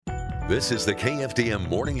This is the KFDM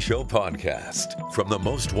Morning Show podcast from the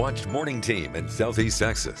most watched morning team in Southeast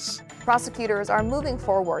Texas. Prosecutors are moving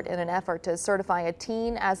forward in an effort to certify a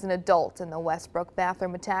teen as an adult in the Westbrook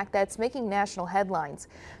bathroom attack that's making national headlines.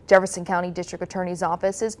 Jefferson County District Attorney's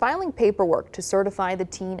Office is filing paperwork to certify the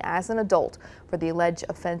teen as an adult for the alleged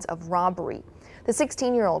offense of robbery. The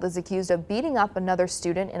 16-year-old is accused of beating up another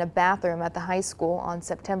student in a bathroom at the high school on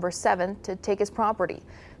September 7th to take his property.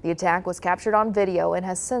 The attack was captured on video and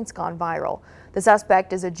has since gone viral. The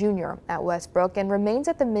suspect is a junior at Westbrook and remains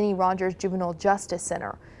at the Minnie Rogers Juvenile Justice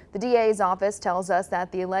Center. The DA's office tells us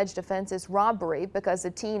that the alleged offense is robbery because the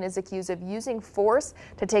teen is accused of using force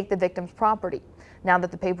to take the victim's property. Now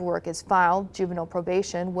that the paperwork is filed, juvenile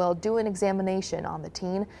probation will do an examination on the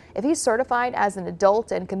teen. If he's certified as an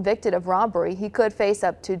adult and convicted of robbery, he could face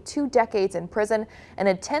up to 2 decades in prison and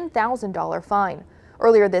a $10,000 fine.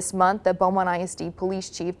 Earlier this month, the Beaumont ISD police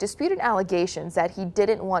chief disputed allegations that he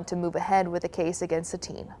didn't want to move ahead with a case against the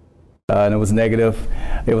teen. And it was negative,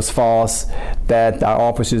 it was false, that our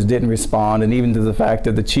officers didn't respond, and even to the fact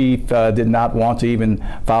that the chief did not want to even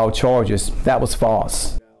file charges. That was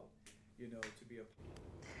false.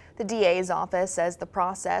 The DA's office says the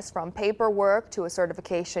process from paperwork to a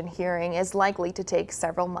certification hearing is likely to take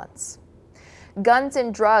several months. Guns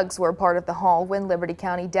and drugs were part of the haul when Liberty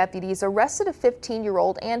County deputies arrested a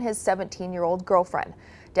 15-year-old and his 17-year-old girlfriend.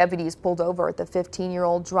 Deputies pulled over the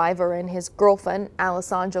 15-year-old driver and his girlfriend,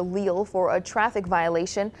 Alessandra Leal, for a traffic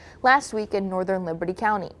violation last week in northern Liberty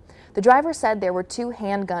County. The driver said there were 2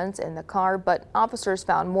 handguns in the car, but officers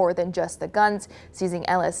found more than just the guns, seizing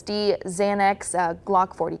LSD, Xanax, a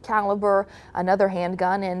Glock 40 caliber, another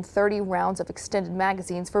handgun, and 30 rounds of extended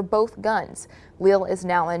magazines for both guns. Leal is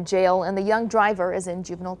now in jail, and the young driver is in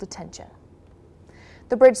juvenile detention.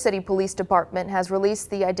 The Bridge City Police Department has released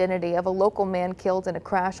the identity of a local man killed in a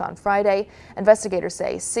crash on Friday. Investigators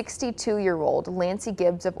say 62-year-old Lancey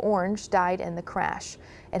Gibbs of Orange died in the crash.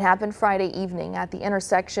 It happened Friday evening at the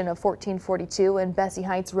intersection of 1442 and Bessie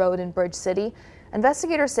Heights Road in Bridge City.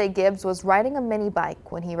 Investigators say Gibbs was riding a mini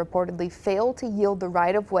bike when he reportedly failed to yield the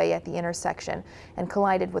right-of-way at the intersection and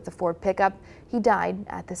collided with the Ford pickup. He died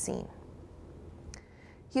at the scene.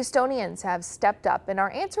 Houstonians have stepped up and are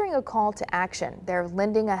answering a call to action. They're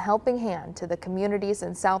lending a helping hand to the communities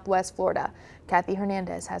in Southwest Florida. Kathy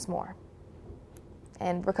Hernandez has more.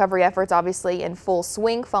 And recovery efforts obviously in full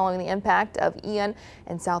swing following the impact of Ian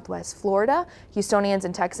in Southwest Florida. Houstonians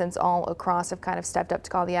and Texans all across have kind of stepped up to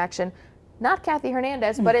call the action. Not Kathy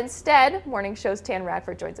Hernandez, but instead, Morning Show's Tan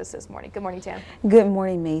Radford joins us this morning. Good morning, Tan. Good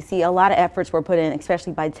morning, Macy. A lot of efforts were put in,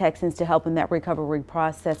 especially by Texans, to help in that recovery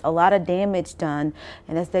process. A lot of damage done,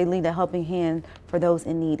 and as they lead a helping hand for those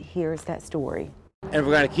in need, here's that story. And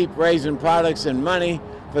we're going to keep raising products and money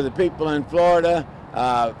for the people in Florida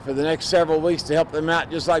for the next several weeks to help them out,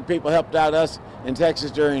 just like people helped out us in Texas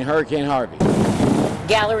during Hurricane Harvey.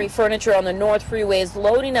 Gallery Furniture on the North Freeway is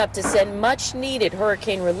loading up to send much-needed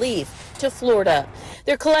hurricane relief to Florida.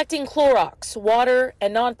 They're collecting Clorox, water,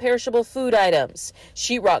 and non-perishable food items,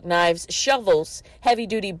 sheetrock knives, shovels,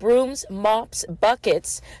 heavy-duty brooms, mops,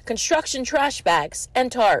 buckets, construction trash bags,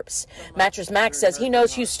 and tarps. Mattress Mac says he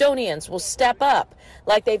knows Houstonians will step up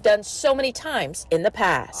like they've done so many times in the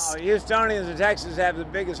past. Houstonians and Texans have the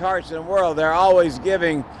biggest hearts in the world. They're always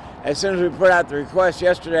giving. As soon as we put out the request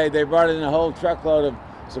yesterday, they brought in a whole truckload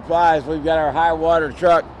of supplies. We've got our high water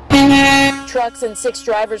truck. Trucks and 6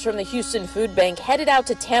 drivers from the Houston Food Bank headed out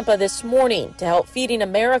to Tampa this morning to help Feeding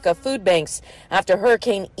America food banks after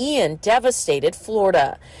Hurricane Ian devastated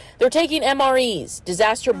Florida. They're taking MREs,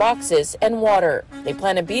 disaster boxes, and water. They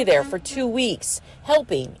plan to be there for 2 weeks,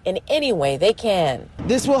 helping in any way they can.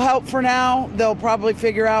 This will help for now. They'll probably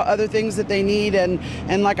figure out other things that they need, and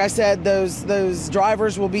like I said, those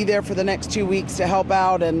drivers will be there for the next 2 weeks to help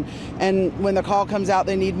out, and when the call comes out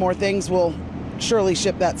they need more things, we'll surely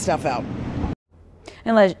ship that stuff out.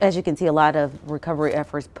 And as you can see, a lot of recovery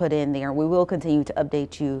efforts put in there. We will continue to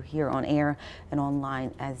update you here on air and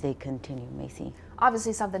online as they continue, Macy.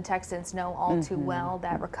 Obviously something Texans know all too well,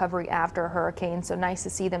 that recovery after a hurricane, so nice to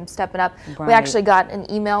see them stepping up. Right. We actually got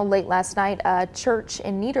an email late last night. A church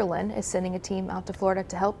in Nederland is sending a team out to Florida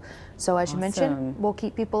to help. So as you mentioned, we'll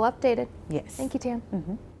keep people updated. Yes. Thank you, Tam.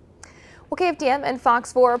 Well, KFDM and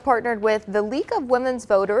Fox 4 partnered with the League of Women's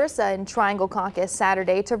Voters in Triangle Caucus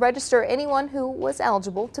Saturday to register anyone who was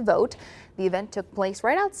eligible to vote. The event took place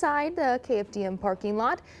right outside the KFDM parking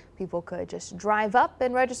lot. People could just drive up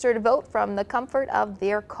and register to vote from the comfort of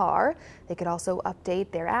their car. They could also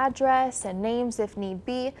update their address and names if need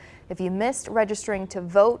be. If you missed registering to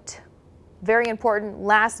vote, very important,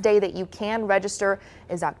 last day that you can register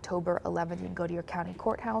is October 11th. You can go to your county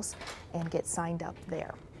courthouse and get signed up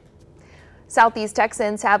there. Southeast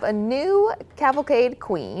Texans have a new cavalcade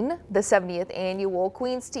queen. The 70th annual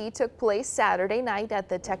Queen's Tea took place Saturday night at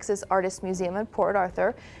the Texas Artists Museum in Port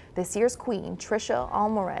Arthur. This year's queen, Trisha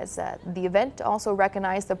Alvarez. The event also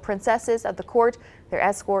recognized the princesses of the court, their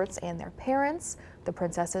escorts, and their parents. The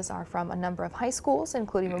princesses are from a number of high schools,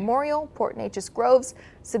 including Memorial, Port Neches Groves,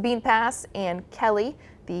 Sabine Pass, and Kelly.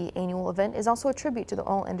 The annual event is also a tribute to the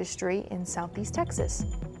oil industry in Southeast Texas.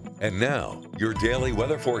 And now, your daily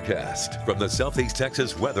weather forecast from the Southeast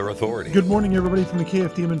Texas Weather Authority. Good morning, everybody, from the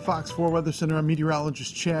KFDM and Fox 4 Weather Center. I'm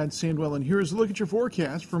meteorologist Chad Sandwell, and here is a look at your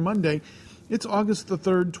forecast for Monday. It's August the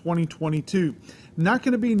 3rd, 2022. Not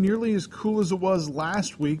going to be nearly as cool as it was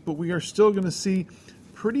last week, but we are still going to see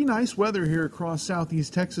pretty nice weather here across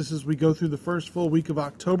Southeast Texas as we go through the first full week of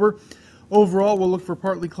October. Overall, we'll look for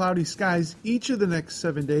partly cloudy skies each of the next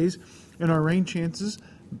 7 days, and our rain chances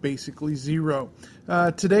basically zero.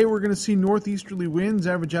 Today we're going to see northeasterly winds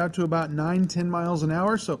average out to about 9-10 miles an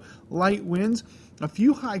hour, so light winds. A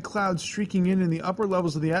few high clouds streaking in the upper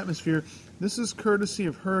levels of the atmosphere. This is courtesy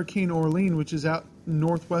of Hurricane Orlene, which is out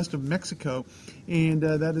northwest of Mexico, and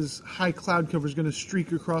that is high cloud cover is going to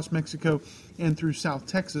streak across Mexico and through South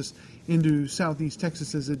Texas into Southeast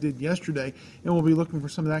Texas as it did yesterday, and we'll be looking for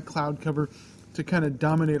some of that cloud cover to kind of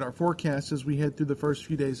dominate our forecast as we head through the first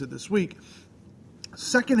few days of this week.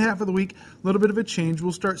 Second half of the week, a little bit of a change.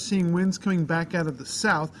 We'll start seeing winds coming back out of the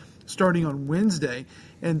south starting on Wednesday,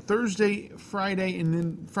 and Thursday, Friday, and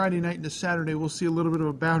then Friday night into Saturday, we'll see a little bit of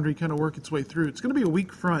a boundary kind of work its way through. It's going to be a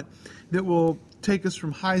weak front that will take us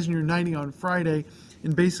from highs near 90 on Friday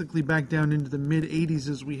and basically back down into the mid-80s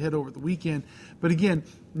as we head over the weekend. But again,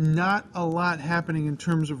 not a lot happening in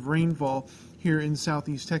terms of rainfall here in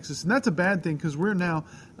Southeast Texas. And that's a bad thing because we're now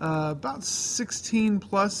about 16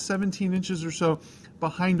 plus 17 inches or so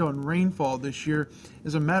behind on rainfall this year.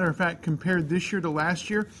 As a matter of fact, compared this year to last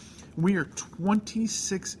year, we are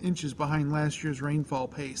 26 inches behind last year's rainfall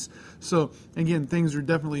pace. So again, things are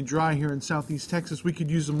definitely dry here in Southeast Texas. We could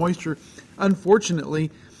use the moisture,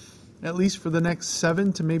 unfortunately, at least for the next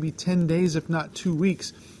 7 to maybe 10 days, if not 2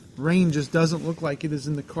 weeks. Rain just doesn't look like it is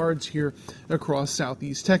in the cards here across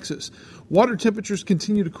Southeast Texas. Water temperatures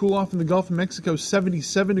continue to cool off in the Gulf of Mexico,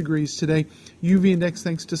 77 degrees today. UV index,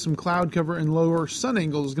 thanks to some cloud cover and lower sun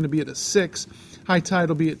angle, is going to be at a 6. High tide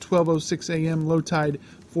will be at 12:06 a.m., low tide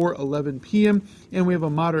 4:11 p.m., and we have a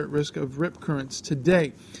moderate risk of rip currents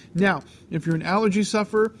today. Now, if you're an allergy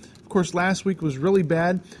sufferer, of course, last week was really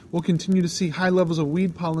bad. We'll continue to see high levels of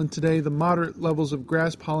weed pollen today, the moderate levels of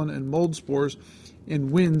grass pollen and mold spores,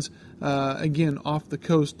 and winds, again, off the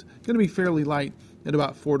coast, going to be fairly light at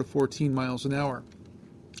about 4 to 14 miles an hour.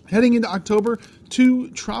 Heading into October,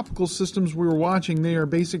 2 tropical systems we were watching, they are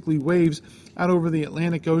basically waves out over the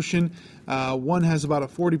Atlantic Ocean. One has about a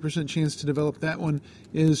 40% chance to develop. That one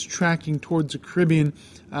is tracking towards the Caribbean.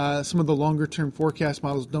 Some of the longer-term forecast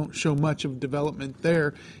models don't show much of development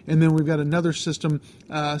there. And then we've got another system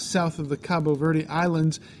south of the Cabo Verde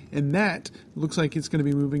Islands, and that looks like it's going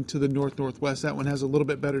to be moving to the north-northwest. That one has a little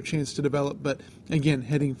bit better chance to develop, but again,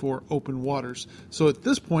 heading for open waters. So at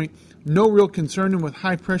this point, no real concern, and with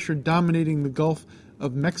high pressure dominating the Gulf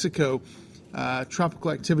of Mexico,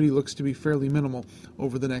 tropical activity looks to be fairly minimal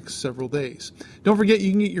over the next several days. Don't forget, you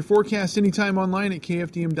can get your forecast anytime online at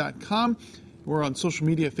KFDM.com. We're on social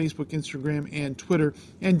media, Facebook, Instagram, and Twitter.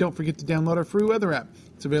 And don't forget to download our free weather app.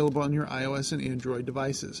 It's available on your iOS and Android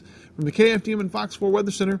devices. From the KFDM and Fox 4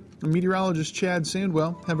 Weather Center, I'm meteorologist Chad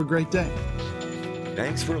Sandwell. Have a great day.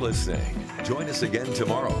 Thanks for listening. Join us again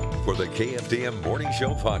tomorrow for the KFDM Morning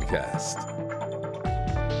Show podcast.